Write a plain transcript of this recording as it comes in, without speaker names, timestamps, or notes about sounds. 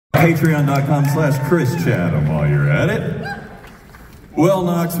Patreon.com/Chris Chatham while you're at it. Well,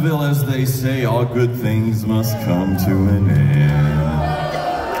 Knoxville, as they say, all good things must come to an end.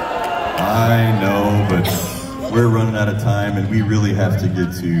 I know, but we're running out of time and we really have to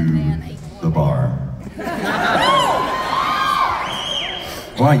get to the bar.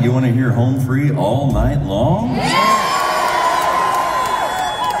 Why, you want to hear Home Free all night long?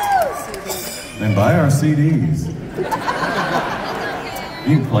 Then buy our CDs.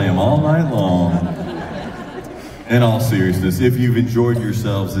 You can play them all night long. In all seriousness, if you've enjoyed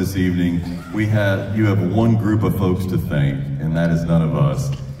yourselves this evening, you have one group of folks to thank, and that is none of us.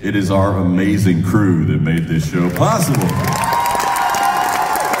 It is our amazing crew that made this show possible.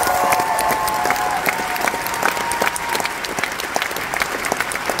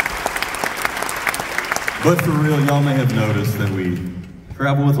 But for real, y'all may have noticed that we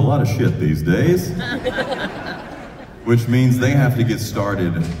travel with a lot of shit these days. Which means they have to get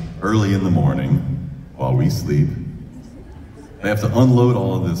started early in the morning while we sleep. They have to unload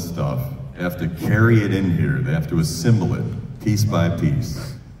all of this stuff. They have to carry it in here. They have to assemble it piece by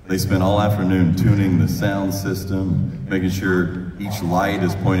piece. They spend all afternoon tuning the sound system, making sure each light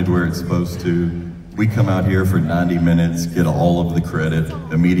is pointed where it's supposed to. We come out here for 90 minutes, get all of the credit,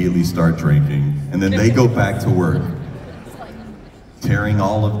 immediately start drinking, and then they go back to work. Tearing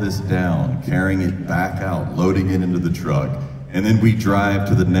all of this down, carrying it back out, loading it into the truck, and then we drive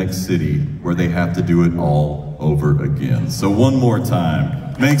to the next city where they have to do it all over again. So one more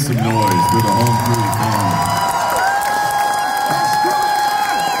time, make some noise for the Home Free family.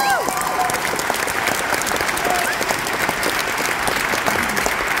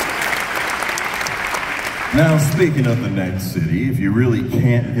 Now, speaking of the next city, if you really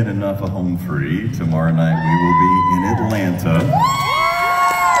can't get enough of Home Free, tomorrow night we will be in Atlanta.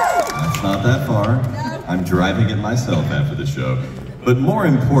 That's not that far. I'm driving it myself after the show. But more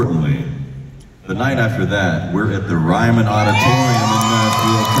importantly, the night after that, we're at the Ryman Auditorium in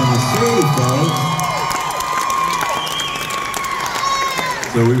Knoxville, Tennessee, folks.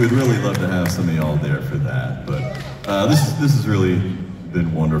 So we would really love to have some of y'all there for that. But this has really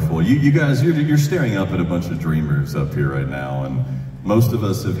been wonderful. You guys, you're staring up at a bunch of dreamers up here right now, and most of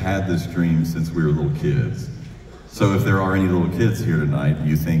us have had this dream since we were little kids. So if there are any little kids here tonight,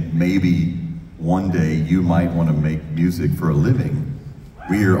 you think maybe one day you might want to make music for a living,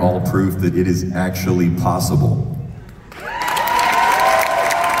 we are all proof that it is actually possible.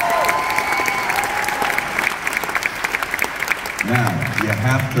 Now, you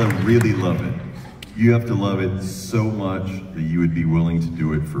have to really love it. You have to love it so much that you would be willing to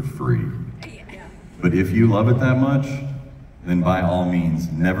do it for free. But if you love it that much, then by all means,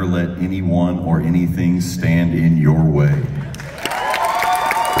 never let anyone or anything stand in your way.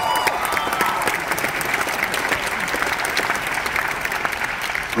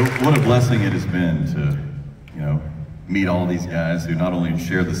 But what a blessing it has been to, meet all these guys who not only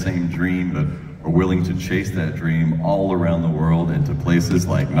share the same dream, but are willing to chase that dream all around the world and to places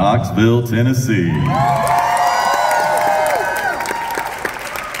like Knoxville, Tennessee.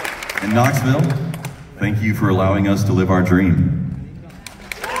 In Knoxville, thank you for allowing us to live our dream.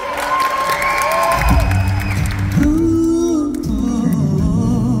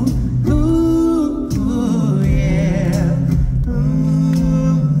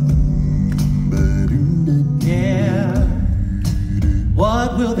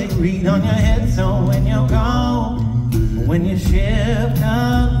 What will they read on your headstone when you're gone? When your ship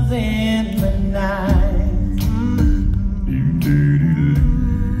comes in the night?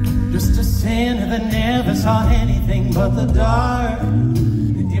 Just a sinner that never saw anything but the dark.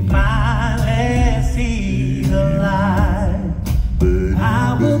 Did you finally see the light?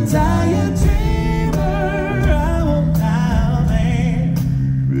 I will die a dreamer, I won't die a man.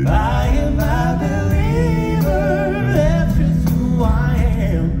 By and by believer, that's just who I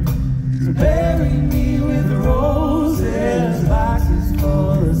am. So bury me with roses, boxes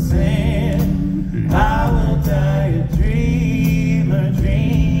full of sand. I will die a dreamer,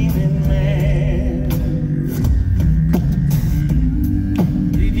 dreaming man.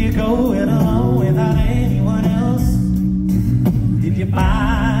 Did you go it alone without any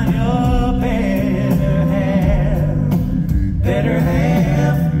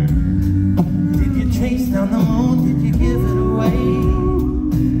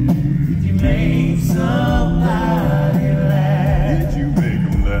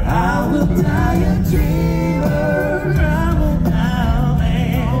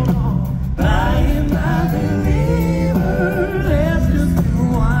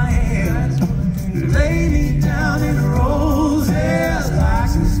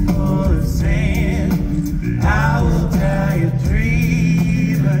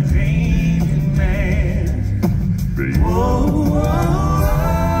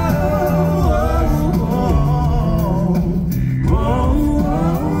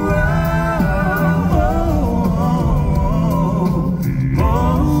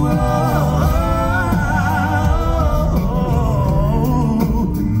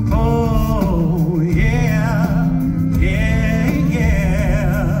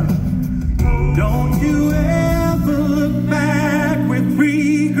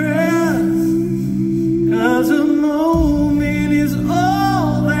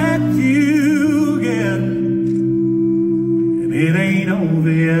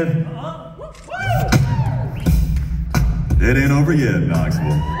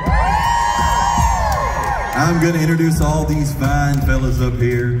I'm going to introduce all these fine fellas up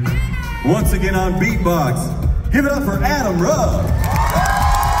here. Once again on beatbox, give it up for Adam Rubb.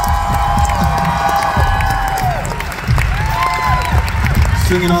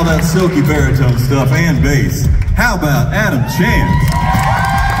 Singing all that silky baritone stuff and bass. How about Adam Chance?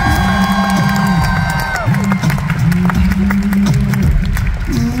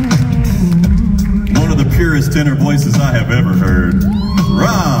 One of the purest tenor voices I have ever heard,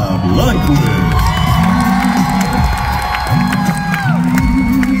 Rob Lundquist.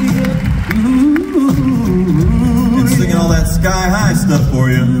 And singing all that sky high stuff for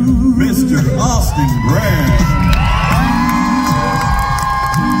you, Mr. Austin Graham.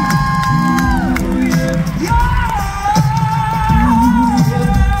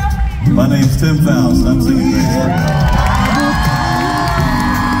 My name's Tim Faust. I'm singing bass for you.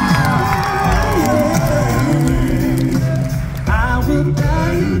 I will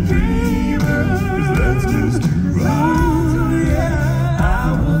die a dreamer, 'cause that's just too right.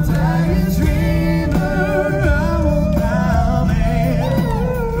 I will die a dreamer, I won't die a man.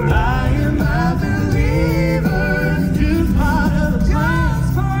 I am a believer, it's just part of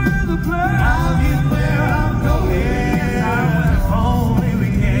the plan. I'll get where I'm going, if only we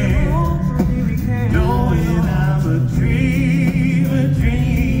can. Knowing I'm a dreaming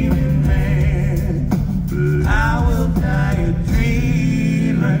man. But I will die a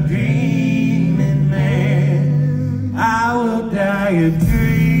dreamer, dreaming man. I will die a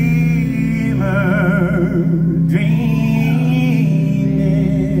dreamer, dreaming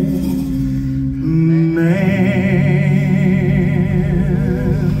man.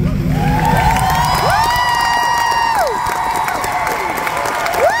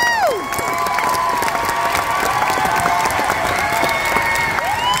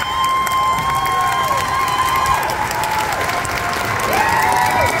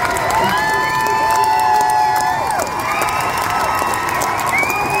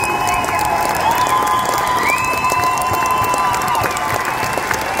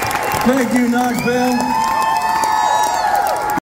 Thank you, Knoxville.